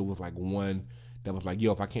Zelina Vega was like one that was like,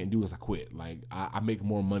 yo, if I can't do this, I quit. Like, I make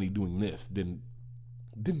more money doing this than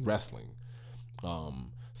wrestling.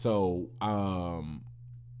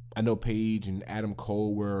 I know Paige and Adam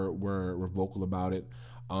Cole were vocal about it.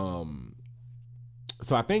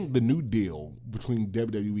 So I think the new deal between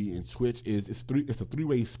WWE and Twitch is it's a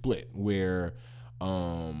three-way split where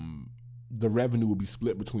the revenue will be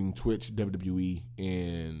split between Twitch, WWE,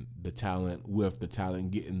 and the talent, with the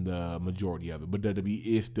talent getting the majority of it. But WWE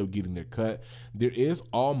is still getting their cut. There is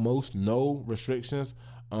almost no restrictions.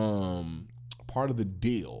 Part of the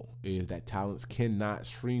deal is that talents cannot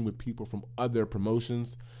stream with people from other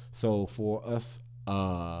promotions. So for us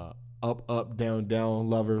up, down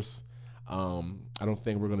lovers, I don't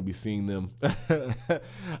think we're going to be seeing them.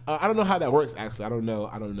 I don't know how that works, actually. I don't know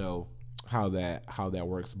how that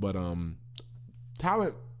works, but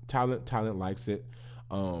talent likes it.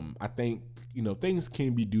 I think, things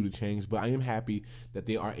can be due to change, but I am happy that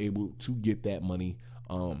they are able to get that money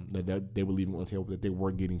that they were leaving on the table that they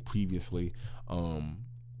were getting previously.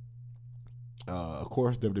 Of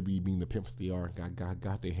course, WWE being the pimps they are,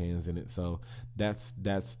 got their hands in it. So that's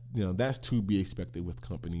to be expected with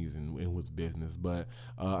companies and with business. But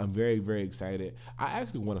I'm very, very excited. I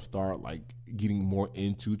actually want to start getting more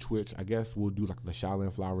into Twitch. I guess we'll do the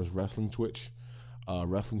Shaolin Flowers wrestling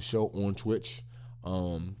wrestling show on Twitch.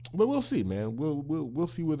 But we'll see, man. We'll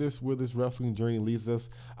see where this wrestling journey leads us.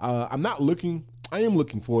 I am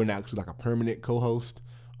looking for a permanent co-host.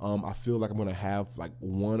 I feel like I'm gonna have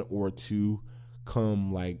one or two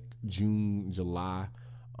come June, July.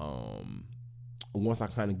 Once I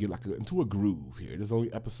kind of get into a groove here. There's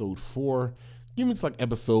only episode 4. Give me to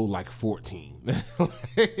episode 14. Let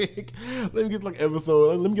me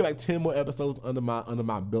get 10 more episodes under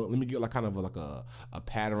my belt. Let me get kind of a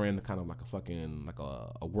pattern, kind of a fucking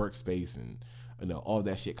a workspace, and all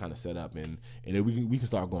that shit kind of set up, and then we can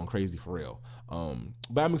start going crazy for real.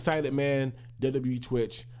 But I'm excited, man. WWE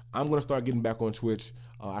Twitch. I'm gonna start getting back on Twitch.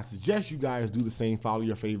 I suggest you guys do the same. Follow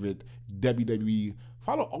your favorite WWE.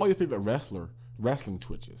 Follow all your favorite wrestling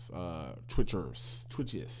Twitches. Twitches.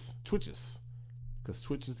 Because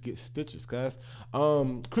Twitches get stitches, cuz.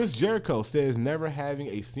 Chris Jericho says never having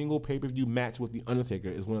a single pay-per-view match with The Undertaker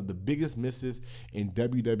is one of the biggest misses in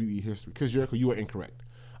WWE history. Chris Jericho, you are incorrect.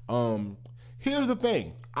 Here's the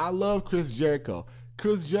thing. I love Chris Jericho.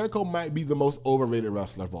 Chris Jericho might be the most overrated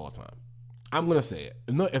wrestler of all time. I'm going to say it.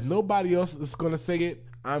 If nobody else is going to say it,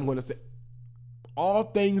 I'm going to say it. All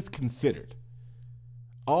things considered,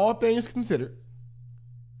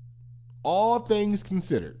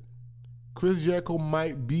 Chris Jericho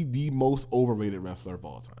might be the most overrated wrestler of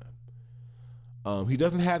all time. He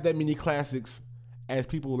doesn't have that many classics, as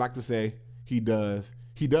people like to say he does.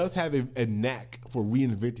 He does have a knack for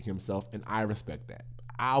reinventing himself, and I respect that.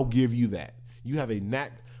 I'll give you that. You have a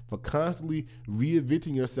knack for constantly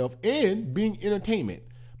reinventing yourself and being entertainment.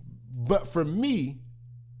 But for me,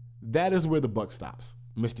 that is where the buck stops,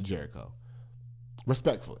 Mr. Jericho.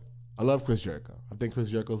 Respectfully. I love Chris Jericho. I think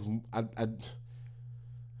Chris Jericho's...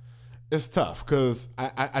 it's tough because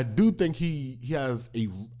I do think he has a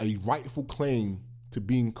rightful claim to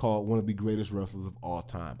being called one of the greatest wrestlers of all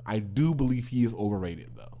time. I do believe he is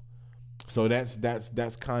overrated though, so that's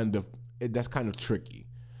kind of tricky.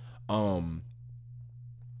 I'm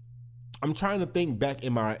trying to think back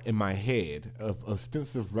in my head of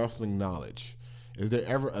extensive wrestling knowledge. Is there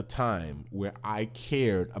ever a time where I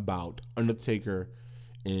cared about Undertaker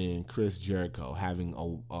and Chris Jericho having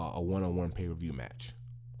a one-on-one pay-per-view match?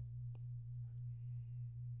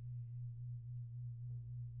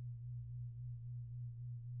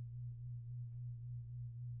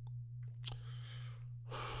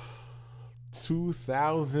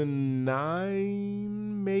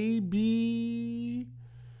 ...2009 maybe.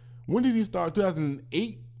 When did he start?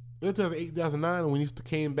 2008, 2009. When he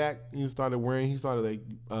came back, he started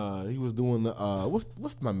he was doing the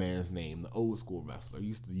what's my man's name? The old school wrestler. He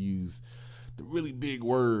used to use the really big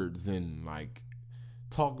words and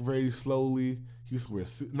talk very slowly. He used to wear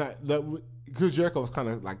suit. Because Jericho was kind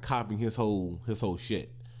of copying his whole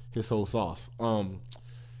shit, his whole sauce.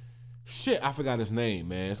 Shit, I forgot his name,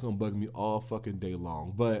 man. It's gonna bug me all fucking day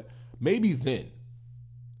long. But maybe then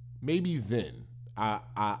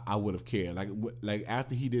I would have cared.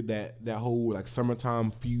 After he did that whole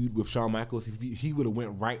summertime feud with Shawn Michaels, he would have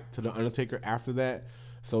went right to the Undertaker after that.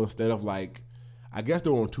 So instead of I guess they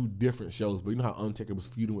were on two different shows, but you know how Undertaker was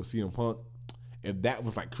feuding with CM Punk? If that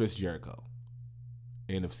was Chris Jericho,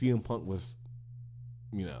 and if CM Punk was,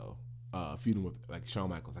 feuding with Shawn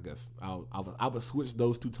Michaels, I guess I would switch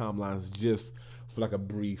those two timelines just for a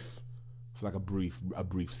brief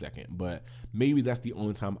second. But maybe that's the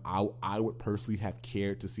only time I would personally have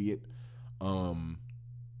cared to see it.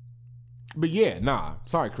 But yeah,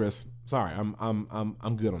 sorry Chris, Sorry,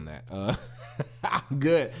 I'm good on that. I'm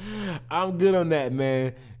good. I'm good on that,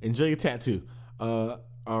 man. Enjoy your tattoo. My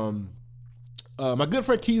good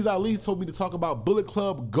friend Keys Ali told me to talk about Bullet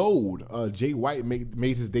Club Gold. Jay White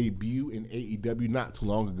made his debut in AEW not too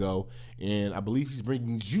long ago, and I believe he's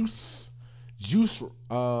bringing Juice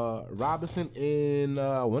Robinson in.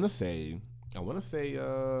 I want to say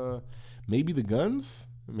maybe the Guns.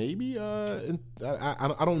 Maybe I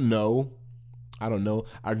don't know. I don't know.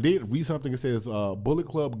 I did read something that says Bullet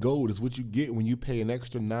Club Gold is what you get when you pay an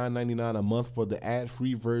extra $9.99 a month for the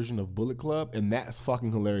ad-free version of Bullet Club, and that's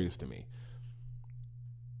fucking hilarious to me.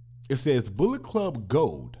 It says Bullet Club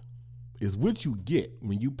Gold is what you get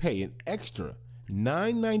when you pay an extra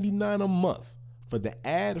 $9.99 a month for the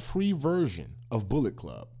ad-free version of Bullet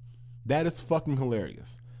Club. That is fucking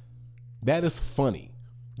hilarious. That is funny.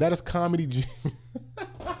 That is comedy.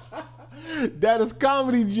 That is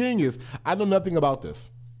comedy genius. I know nothing about this.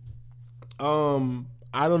 But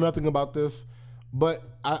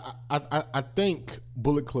I think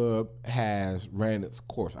Bullet Club has ran its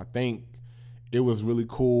course. I think it was really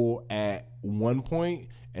cool at one point,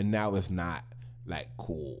 and now it's not like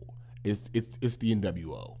cool. It's the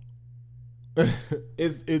NWO.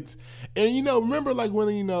 it's and remember like when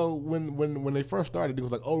they first started, it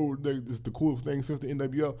was like, oh, it's the coolest thing since the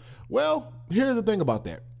NWO. Well, here's the thing about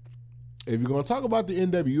that. If you're gonna talk about the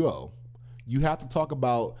NWO, you have to talk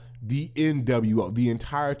about the NWO, the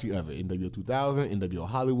entirety of it. NWO 2000, NWO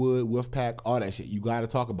Hollywood, Wolfpack, all that shit. You got to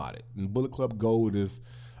talk about it. And Bullet Club Gold is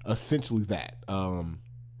essentially that. And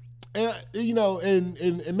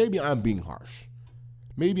maybe I'm being harsh.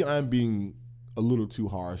 Maybe I'm being a little too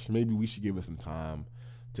harsh. Maybe we should give it some time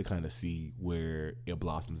to kind of see where it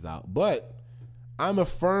blossoms out. But I'm a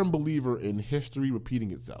firm believer in history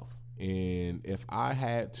repeating itself. And if I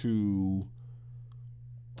had to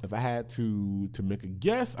make a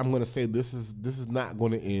guess, I'm going to say this is not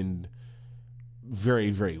going to end very,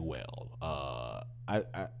 very well. I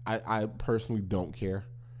personally don't care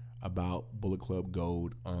about Bullet Club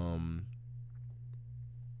Gold. I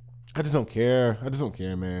just don't care. Man. I just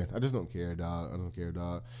don't care,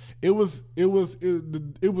 dog. It was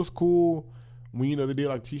cool when they did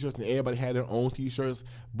like t-shirts and everybody had their own t-shirts.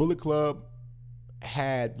 Bullet Club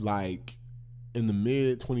had like in the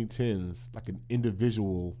mid 2010s like an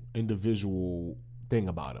individual thing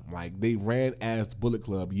about them. Like they ran as the Bullet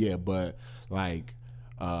Club, yeah, but like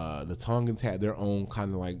the Tongans had their own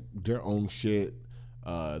kind of like their own shit.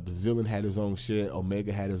 The Villain had his own shit.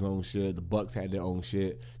 Omega had his own shit. The Bucks had their own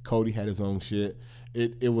shit. Cody had his own shit.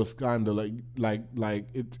 It was kind of like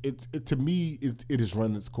it to me it has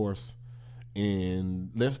run its course,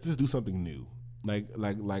 and let's just do something new. Like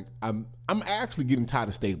I'm actually getting tired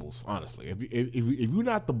of stables, honestly. If you're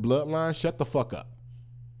not the Bloodline, shut the fuck up.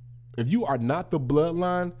 If you are not the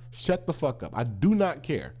Bloodline, shut the fuck up. I do not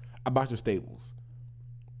care about your stables.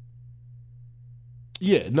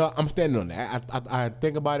 Yeah, no, I'm standing on that. I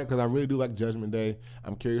think about it because I really do like Judgment Day.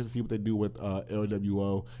 I'm curious to see what they do with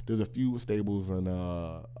LWO. There's a few stables and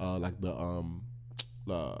like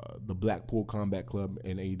the Blackpool Combat Club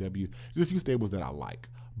and AEW. There's a few stables that I like,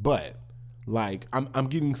 but like I'm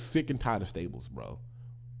getting sick and tired of stables, bro.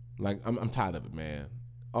 Like I'm tired of it, man.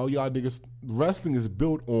 All y'all niggas, wrestling is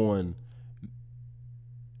built on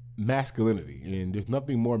masculinity, and there's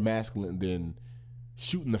nothing more masculine than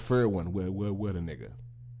shooting the fair one with a nigga.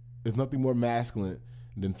 There's nothing more masculine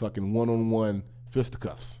than fucking one-on-one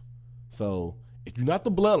fisticuffs. So if you're not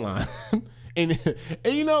the Bloodline, and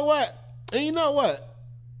you know what?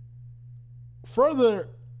 Further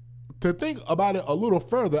to think about it a little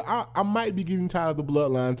further, I might be getting tired of the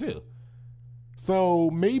Bloodline too. So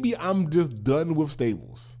maybe I'm just done with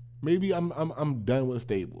stables. Maybe I'm done with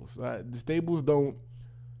stables. The stables don't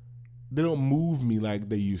move me like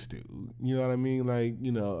they used to. You know what I mean? Like,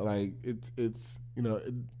 like it's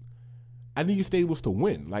I need stables to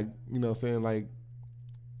win. Like, what I'm saying? Like,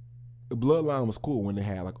 the Bloodline was cool when they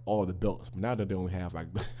had like all the belts, but now that they only have like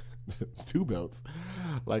 2 belts,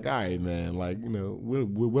 like, all right, man, like,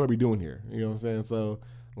 what are we doing here? You know what I'm saying? So,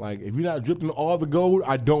 like, if you're not dripping all the gold,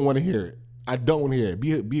 I don't want to hear it.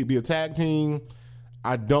 Be a tag team.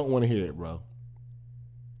 I don't want to hear it, bro.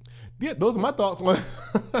 Yeah, those are my thoughts on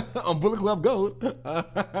Bullet Club Gold.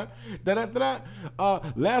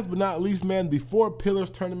 Last but not least, man, the 4 Pillars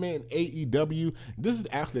tournament in AEW. This is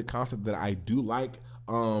actually a concept that I do like.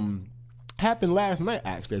 Happened last night,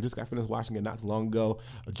 actually. I just got finished watching it not too long ago.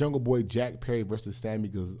 Jungle Boy Jack Perry versus Sammy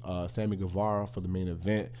Guevara for the main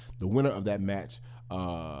event. The winner of that match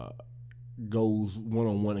goes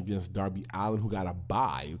one-on-one against Darby Allin, who got a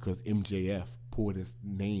bye because MJF pulled his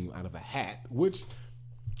name out of a hat, which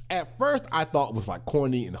at first I thought was like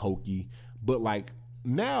corny and hokey, but like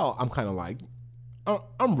now I'm kind of like,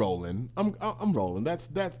 I'm rolling. I'm rolling. That's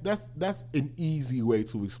an easy way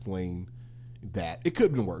to explain that. It could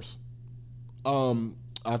have been worse.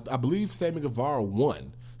 I believe Sammy Guevara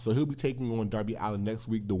won, so he'll be taking on Darby Allin next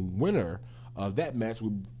week. The winner of that match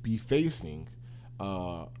will be facing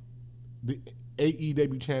the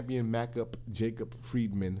AEW champion Maxwell Jacob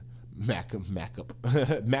Friedman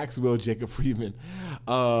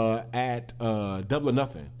at Double or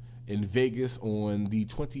Nothing in Vegas on the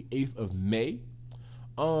 28th of May.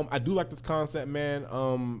 I do like this concept, man.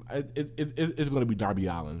 It's going to be Darby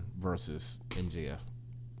Allin versus MJF.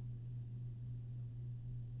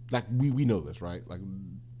 Like we know this, right? Like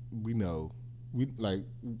we know,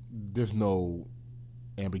 there's no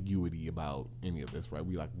ambiguity about any of this, right?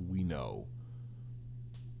 We know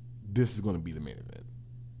this is going to be the main event.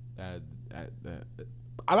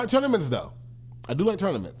 I like tournaments though. I do like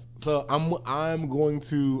tournaments, so I am going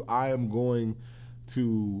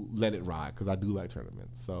to let it ride because I do like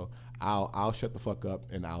tournaments. So I'll shut the fuck up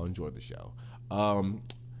and I'll enjoy the show.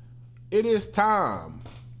 It is time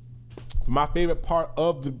for my favorite part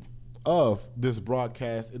of this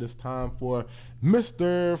broadcast. It is time for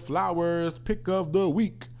Mr. Flowers Pick of the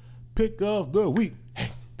Week. Pick of the Week. Hey,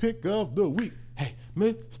 Pick of the Week. Hey,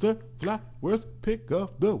 Mr. Flowers Pick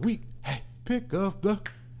of the Week. Hey, Pick of the.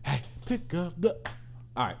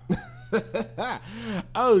 All right.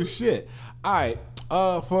 Oh shit. All right.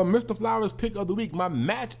 For Mr. Flowers Pick of the Week, my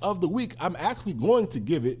match of the week, I'm actually going to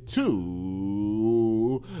give it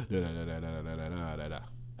to.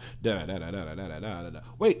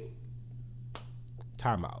 Wait.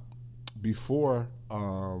 Time out. Before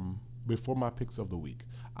my picks of the week,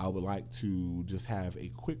 I would like to just have a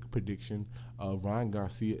quick prediction. Ryan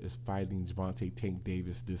Garcia is fighting Gervonta Tank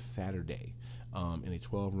Davis this Saturday in a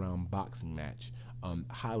 12-round boxing match.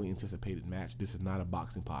 Highly anticipated match. This is not a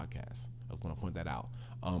boxing podcast. I just want to point that out.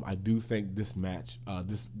 I do think this match,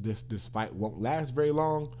 this fight won't last very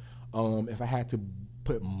long. If I had to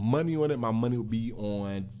put money on it, my money would be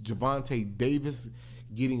on Gervonta Davis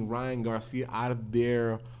getting Ryan Garcia out of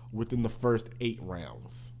there within the first 8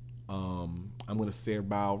 rounds. I'm going to say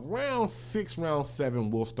about round 6, round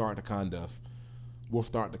 7, we'll start to kind of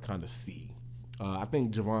see. I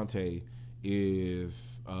think Gervonta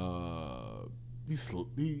is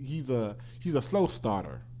he's a slow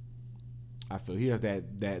starter. I feel he has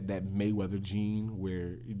that Mayweather gene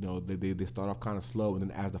where, you know, they start off kind of slow, and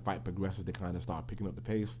then as the fight progresses, they kind of start picking up the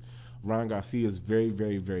pace. Ryan Garcia is very,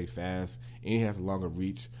 very, very fast, and he has a longer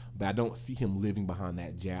reach, but I don't see him living behind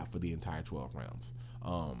that jab for the entire 12 rounds.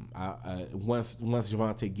 Once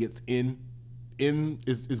Gervonta gets in,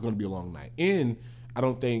 it's going to be a long night. And I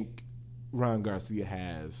don't think Ryan Garcia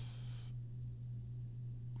has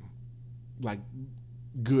like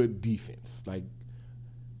good defense. Like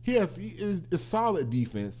he is solid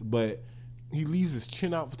defense, but he leaves his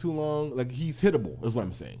chin out for too long. Like he's hittable, is what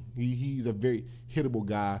I'm saying. He's a very hittable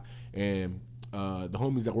guy, and the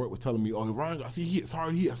homies at work were telling me, "Oh, Ryan Garcia, he hits hard,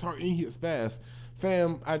 and he hits fast."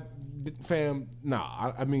 I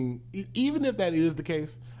mean, even if that is the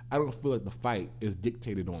case, I don't feel like the fight is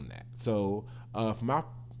dictated on that. So for my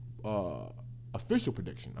official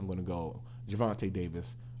prediction, I'm going to go Gervonta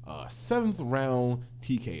Davis, 7th round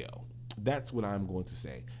TKO. That's what I'm going to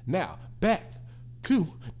say. Now, back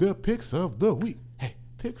to the picks of the week.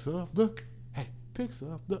 Picks of the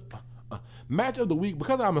match of the week.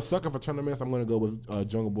 Because I'm a sucker for tournaments, I'm going to go with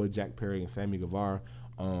Jungle Boy Jack Perry and Sammy Guevara.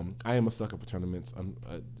 I am a sucker for tournaments.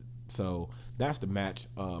 So that's the match,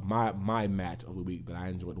 my match of the week that I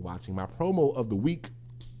enjoyed watching. My promo of the week.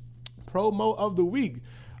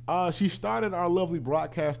 She started our lovely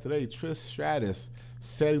broadcast today. Trish Stratus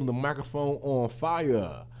setting the microphone on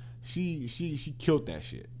fire. She killed that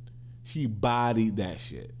shit. She bodied that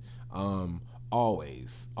shit.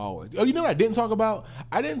 Always. Oh, you know what I didn't talk about?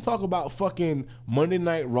 I didn't talk about fucking Monday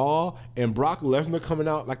Night Raw and Brock Lesnar coming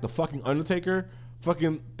out like the fucking Undertaker,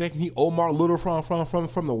 fucking thinking he Omar Little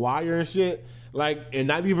from The Wire and shit. Like, and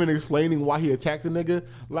not even explaining why he attacked the nigga.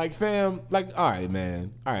 Like, fam, like, all right,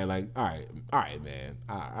 man. All right, man.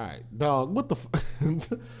 All right, dog. What the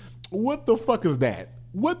what the fuck is that?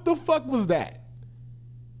 What the fuck was that?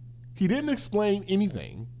 He didn't explain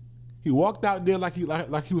anything. He walked out there like he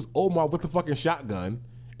was Omar with the fucking shotgun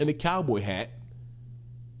and the cowboy hat.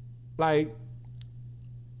 Like,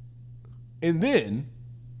 and then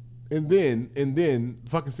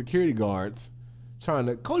fucking security guards trying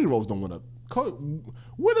to. Cody Rhodes don't want to.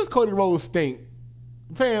 What does Cody Rhodes think?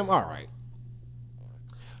 Fam, all right.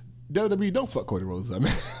 WWE, don't fuck Cody Rhodes up,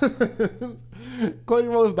 man. Cody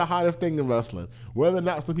Rhodes is the hottest thing in wrestling. Whether or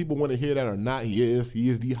not some people want to hear that or not, he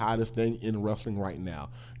is the hottest thing in wrestling right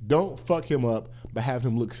now. Don't fuck him up by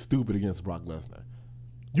having him look stupid against Brock Lesnar.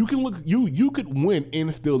 You could win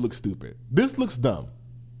and still look stupid. This looks dumb.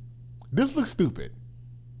 This looks stupid.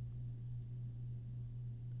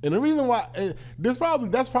 And the reason why that's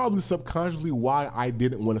probably subconsciously why I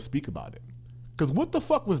didn't want to speak about it. Because what the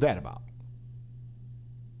fuck was that about?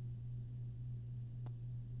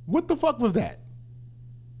 What the fuck was that?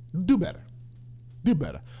 Do better. Do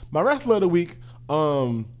better. My wrestler of the week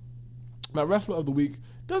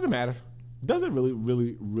doesn't matter. Doesn't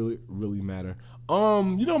really matter.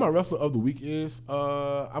 You know what my wrestler of the week is?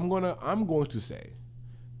 I'm going to say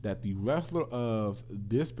that the wrestler of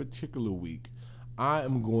this particular week, I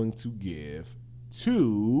am going to give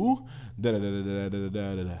to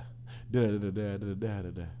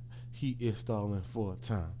he is stalling for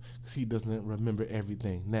time because he doesn't remember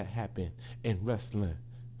everything that happened in wrestling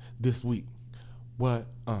this week. What?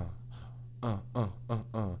 No,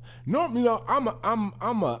 you know, I'm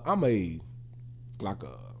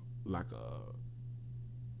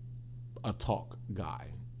a talk guy.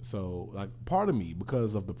 So like part of me,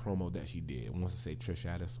 because of the promo that she did, wants to say Trish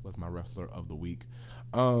Stratus was my wrestler of the week.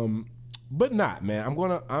 But not, man. I'm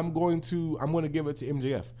going to give it to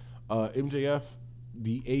MJF. MJF,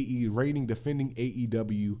 the reigning defending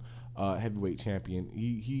AEW heavyweight champion.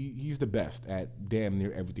 He's the best at damn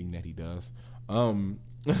near everything that he does.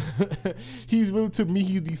 He's really, to me,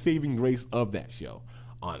 he's the saving grace of that show,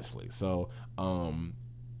 honestly. So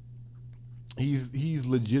he's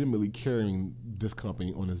legitimately carrying this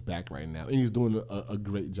company on his back right now, and he's doing a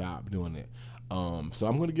great job doing it. So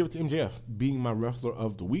I'm going to give it to MJF, being my wrestler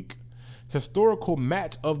of the week. Historical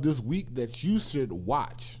match of this week that you should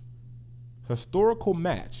watch. Historical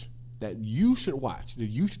match that you should watch, that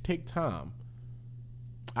you should take time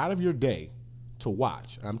out of your day to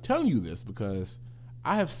watch. I'm telling you this because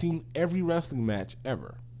I have seen every wrestling match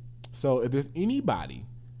ever. So if there's anybody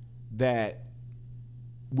that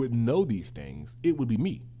would know these things, it would be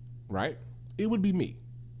me, right? It would be me.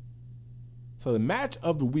 So the match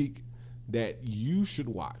of the week that you should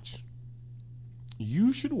watch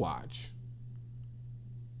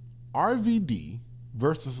RVD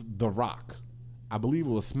versus The Rock. I believe it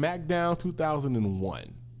was SmackDown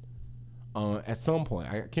 2001. At some point,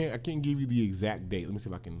 I can't give you the exact date. Let me see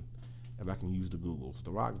if I can use the Googles.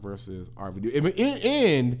 The Rock versus RVD.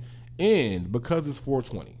 And because it's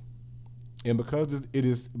 420, and because it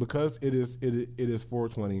is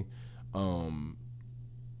 420.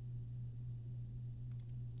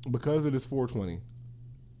 Because it is 420.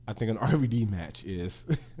 I think an RVD match is.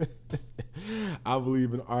 I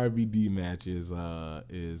believe an RVD match is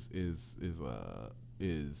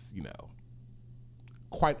you know,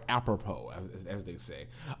 quite apropos, as they say.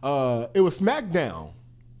 It was SmackDown,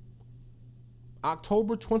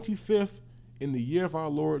 October 25th in the year of our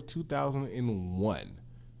Lord 2001.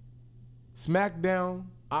 SmackDown,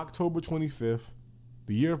 October 25th,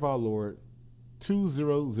 the year of our Lord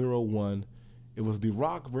 2001. It was The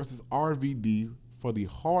Rock versus RVD for the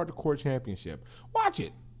Hardcore Championship. Watch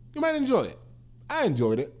it. You might enjoy it. I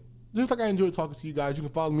enjoyed it. Just like I enjoyed talking to you guys. You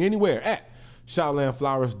can follow me anywhere at Shaolan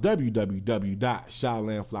Flowers,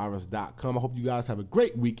 www.shaolanflowers.com. I hope you guys have a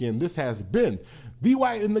great weekend. This has been The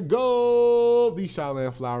White and the Gold, the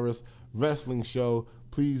Shaolan Flowers Wrestling Show.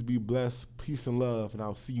 Please be blessed. Peace and love. And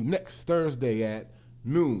I'll see you next Thursday at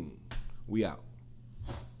noon. We out.